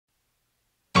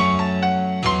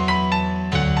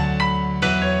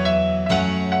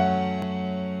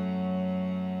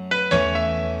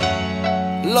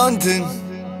London.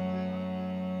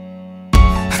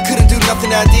 I couldn't do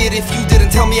nothing I did if you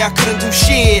didn't tell me I couldn't do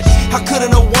shit. I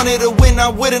couldn't have wanted to win, I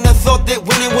wouldn't have thought that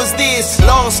winning was this.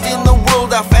 Lost in the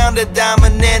world, I found a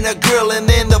diamond and a girl, and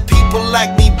then the people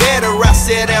like me better. I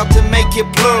set out to make it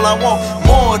plural. I want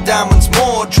more diamonds,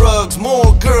 more drugs,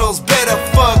 more girls, better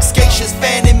fuck. Scacious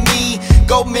fanning me,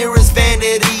 gold mirrors,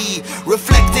 vanity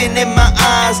reflecting in my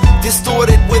eyes,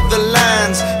 distorted with the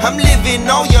lines. I'm living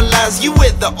all your lies, you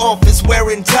at the office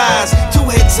wearing ties. Two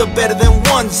heads are better than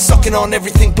one, sucking on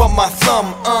everything but my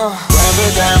thumb. Grab a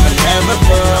diamond, have a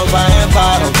pearl, buy a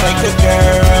bottle, take a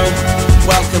girl.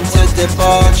 Welcome to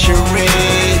debauchery.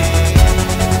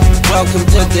 Welcome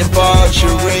to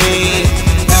debauchery.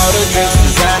 Powder drinks,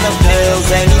 designer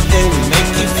pills, anything to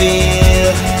make you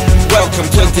feel. Welcome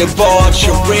to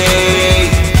debauchery.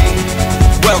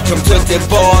 Welcome to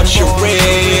debauchery.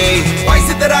 Why is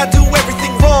it that I do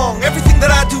everything wrong? Everything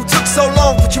that I do took so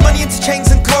long. Put your money into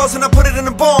chains and cars and I put it in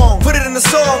a bong. Put it in a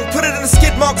song, put it in a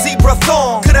skid mark zebra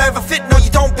thong. Could I ever fit? No,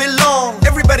 you don't belong.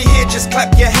 Everybody here just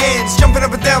clap your hands, jumping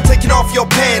up and down, taking off your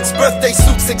pants. Birthday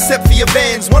suits except for your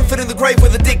bands. 1 foot in the grave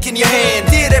with a dick in your hand.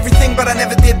 Did everything but I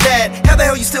never did that. How the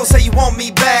hell you still say you want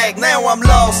me back? Now I'm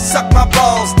lost, suck my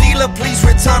balls. Dealer, please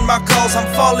return my calls. I'm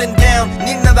falling down,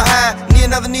 need another high, need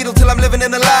another needle till I'm living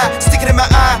in a lie. Stick it in my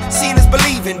eye, seeing is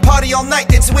believing. Party all night,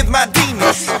 dancing with my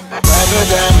demons. Grab a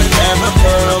diamond, have a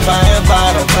pearl, buy a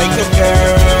bottle, take a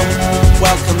girl.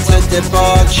 Welcome to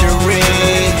debauchery.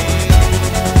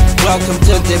 Welcome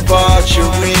to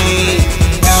debauchery.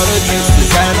 Powder drinks,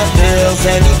 designer pills,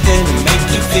 anything to make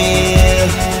you feel.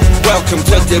 Welcome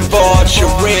to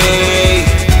debauchery.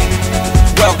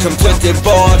 Welcome to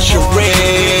debauchery.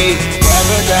 Grab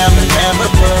a diamond, have a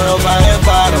pearl, buy a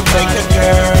bottle, take a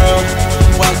girl.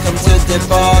 Welcome to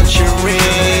debauchery.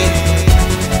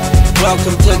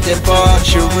 Welcome to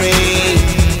debauchery.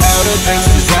 Powder drinks,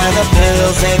 designer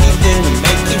pills, anything to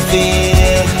make you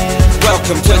feel.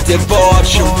 Welcome to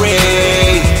debauchery.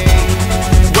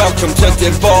 Welcome to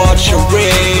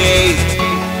debauchery.